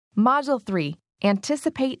Module 3,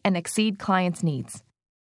 Anticipate and Exceed Clients' Needs.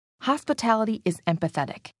 Hospitality is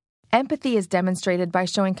empathetic. Empathy is demonstrated by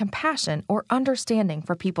showing compassion or understanding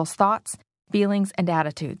for people's thoughts, feelings, and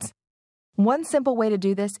attitudes. One simple way to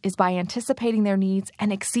do this is by anticipating their needs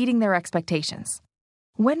and exceeding their expectations.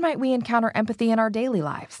 When might we encounter empathy in our daily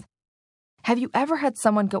lives? Have you ever had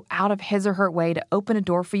someone go out of his or her way to open a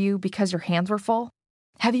door for you because your hands were full?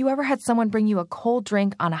 Have you ever had someone bring you a cold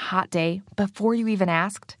drink on a hot day before you even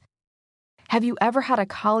asked? Have you ever had a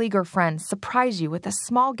colleague or friend surprise you with a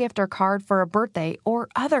small gift or card for a birthday or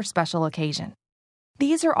other special occasion?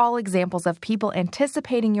 These are all examples of people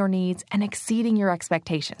anticipating your needs and exceeding your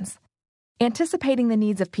expectations. Anticipating the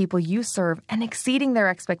needs of people you serve and exceeding their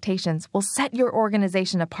expectations will set your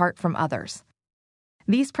organization apart from others.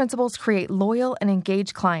 These principles create loyal and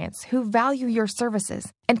engaged clients who value your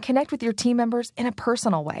services and connect with your team members in a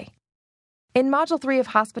personal way. In Module 3 of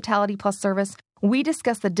Hospitality+Service, we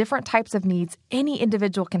discuss the different types of needs any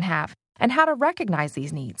individual can have and how to recognize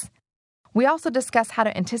these needs. We also discuss how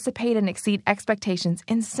to anticipate and exceed expectations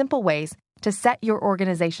in simple ways to set your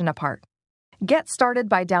organization apart. Get started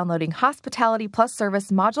by downloading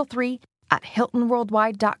Hospitality+Service Module 3 at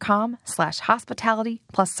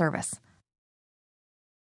hiltonworldwide.com/hospitality+service.